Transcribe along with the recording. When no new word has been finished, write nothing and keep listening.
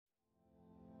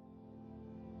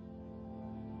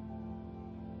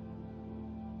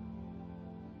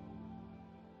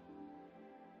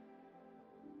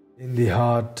In the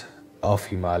heart of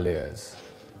Himalayas,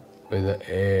 where the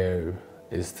air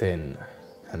is thin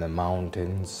and the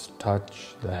mountains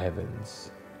touch the heavens,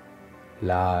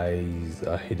 lies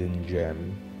a hidden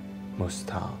gem,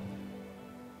 Mustang,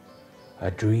 a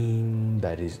dream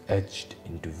that is etched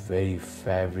into very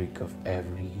fabric of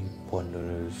every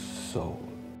wanderer's soul.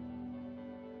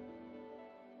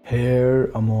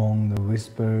 Here, among the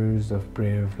whispers of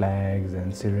prayer flags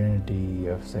and serenity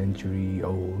of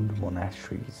century-old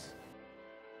monasteries,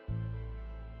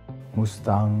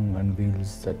 Mustang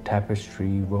unveils the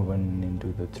tapestry woven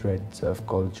into the threads of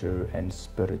culture and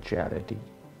spirituality.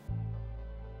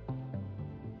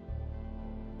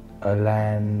 A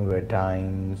land where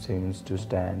time seems to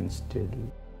stand still,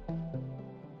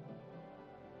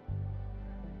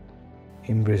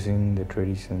 embracing the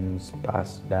traditions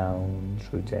passed down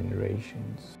through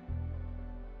generations.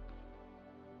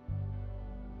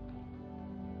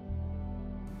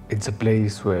 It's a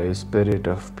place where the spirit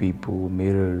of people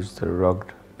mirrors the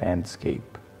rugged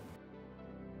landscape.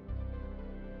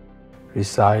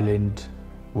 Resilient,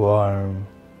 warm,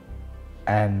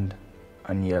 and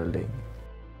unyielding.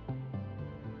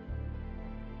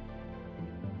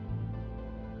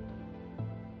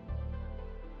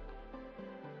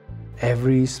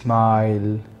 Every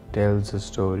smile tells a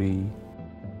story.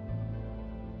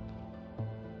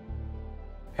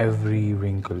 Every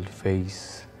wrinkled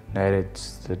face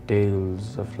narrates the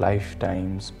tales of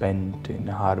lifetimes spent in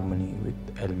harmony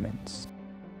with elements.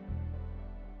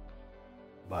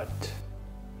 But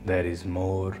there is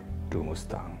more to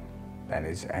Mustang than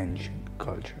its ancient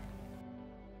culture.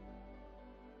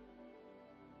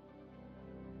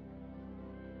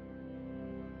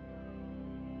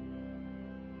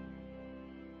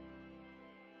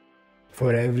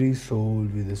 For every soul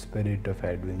with a spirit of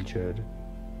adventure,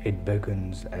 it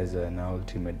beckons as an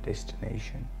ultimate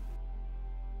destination.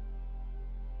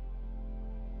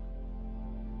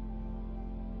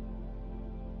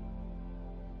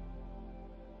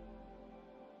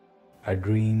 A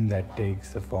dream that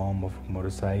takes the form of a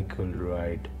motorcycle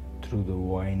ride through the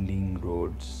winding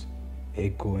roads,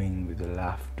 echoing with the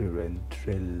laughter and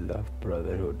thrill of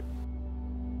brotherhood.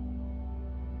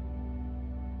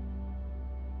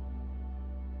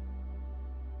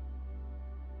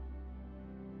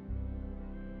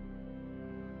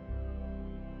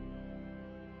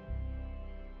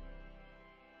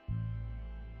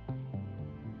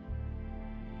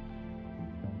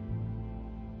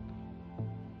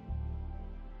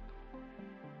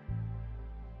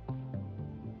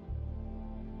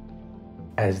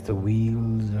 As the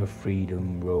wheels of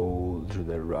freedom roll through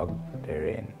the rugged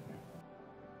terrain.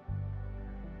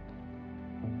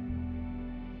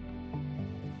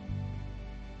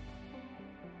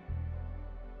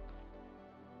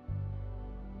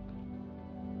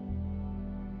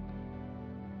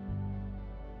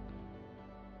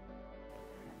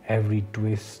 Every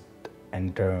twist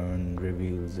and turn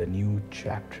reveals a new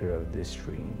chapter of this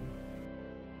dream.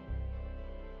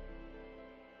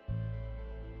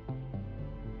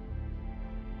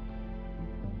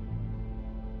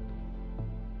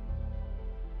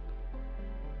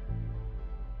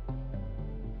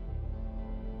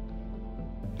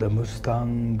 The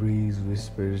Mustang breeze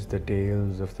whispers the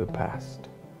tales of the past,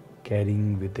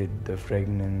 carrying with it the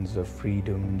fragrance of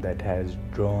freedom that has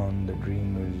drawn the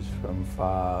dreamers from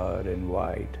far and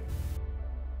wide.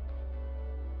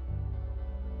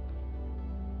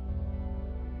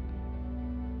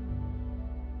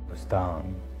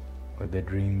 Mustang, where the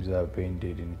dreams are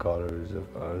painted in colors of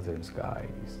earth and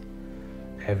skies,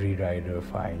 every rider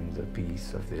finds a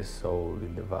piece of their soul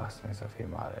in the vastness of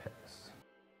Himalayas.